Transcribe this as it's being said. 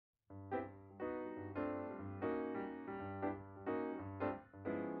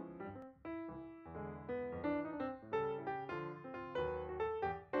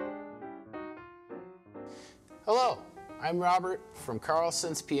Hello, I'm Robert from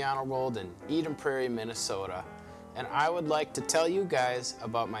Carlson's Piano World in Eden Prairie, Minnesota, and I would like to tell you guys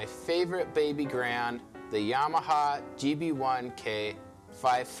about my favorite baby grand, the Yamaha GB1K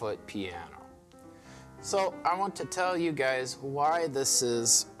 5-foot piano. So I want to tell you guys why this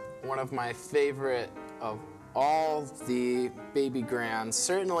is one of my favorite of all the baby grands,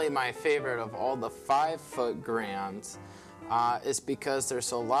 certainly my favorite of all the 5-foot grands. Is because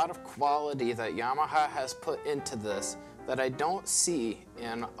there's a lot of quality that Yamaha has put into this that I don't see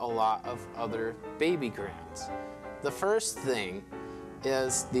in a lot of other baby grands. The first thing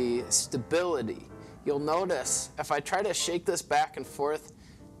is the stability. You'll notice if I try to shake this back and forth,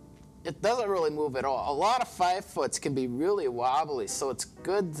 it doesn't really move at all. A lot of 5-foots can be really wobbly, so it's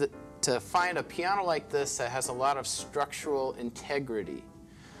good to find a piano like this that has a lot of structural integrity.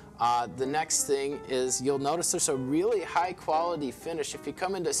 The next thing is you'll notice there's a really high quality finish. If you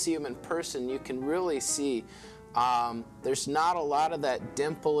come in to see them in person, you can really see there's not a lot of that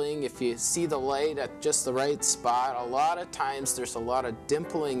dimpling. If you see the light at just the right spot, a lot of times there's a lot of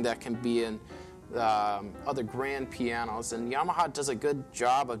dimpling that can be in other grand pianos, and Yamaha does a good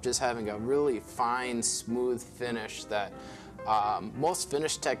job of just having a really fine, smooth finish that most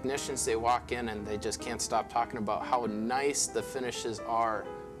finish technicians, they walk in and they just can't stop talking about how nice the finishes are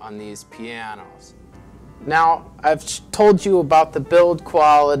on these pianos. Now, I've told you about the build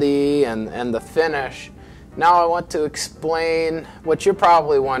quality and the finish. Now I want to explain what you're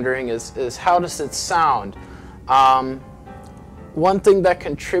probably wondering is how does it sound? One thing that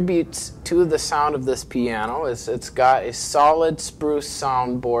contributes to the sound of this piano is it's got a solid spruce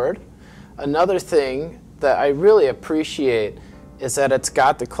soundboard. Another thing that I really appreciate is that it's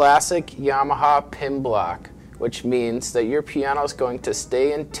got the classic Yamaha pin block, which means that your piano is going to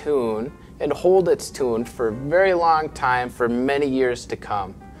stay in tune and hold its tune for a very long time, for many years to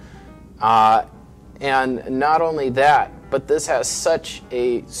come. And not only that, but this has such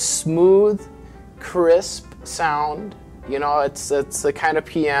a smooth, crisp sound. You know, it's the kind of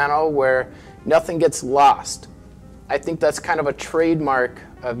piano where nothing gets lost. I think that's kind of a trademark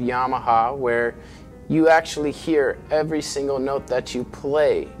of Yamaha, where you actually hear every single note that you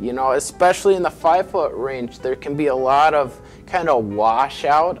play. You know, especially in the 5-foot range, there can be a lot of kind of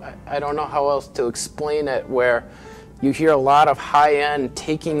washout. I don't know how else to explain it, where you hear a lot of high end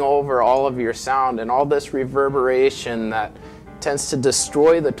taking over all of your sound and all this reverberation that tends to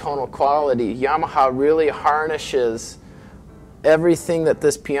destroy the tonal quality. Yamaha really harnesses everything that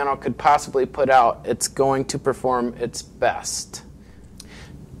this piano could possibly put out. It's going to perform its best.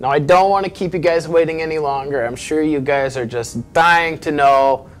 Now, I don't want to keep you guys waiting any longer. I'm sure you guys are just dying to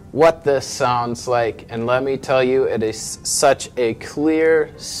know what this sounds like. And let me tell you, it is such a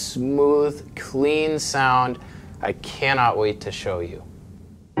clear, smooth, clean sound. I cannot wait to show you.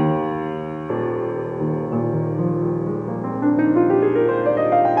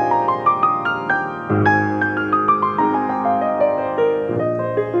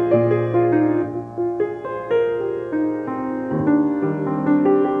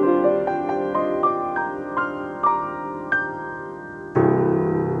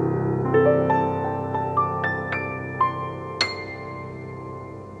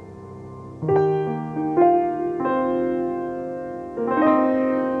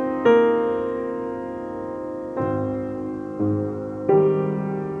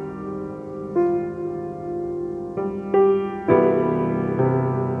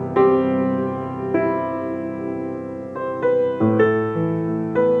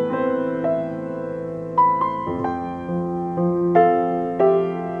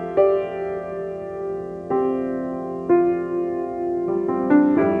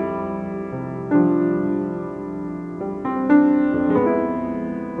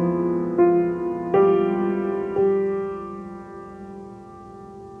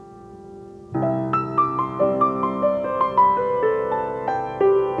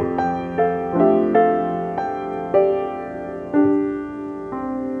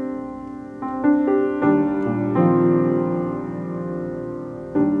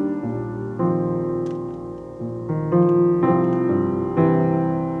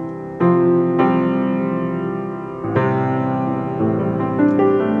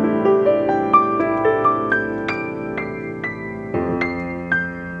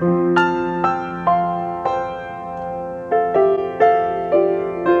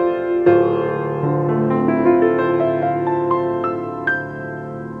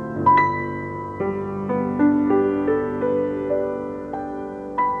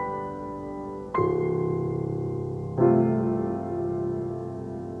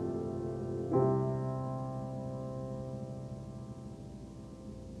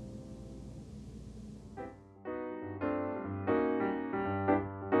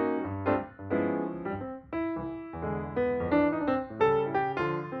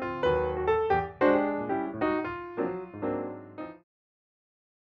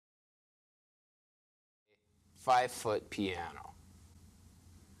 5-foot piano.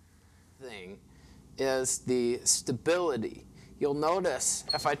 Thing is the stability. You'll notice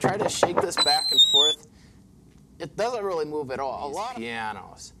if I try to shake this back and forth, it doesn't really move at all. A lot of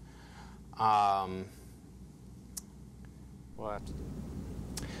pianos. We'll have to do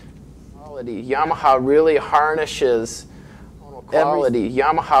quality. Yamaha really harnesses quality.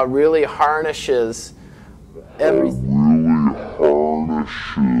 Yamaha really harneshes everything.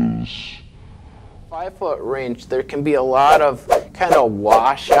 5-foot range, there can be a lot of kind of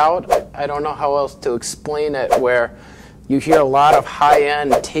washout. I don't know how else to explain it, where you hear a lot of high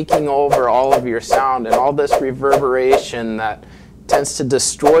end taking over all of your sound and all this reverberation that tends to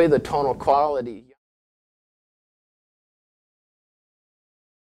destroy the tonal quality.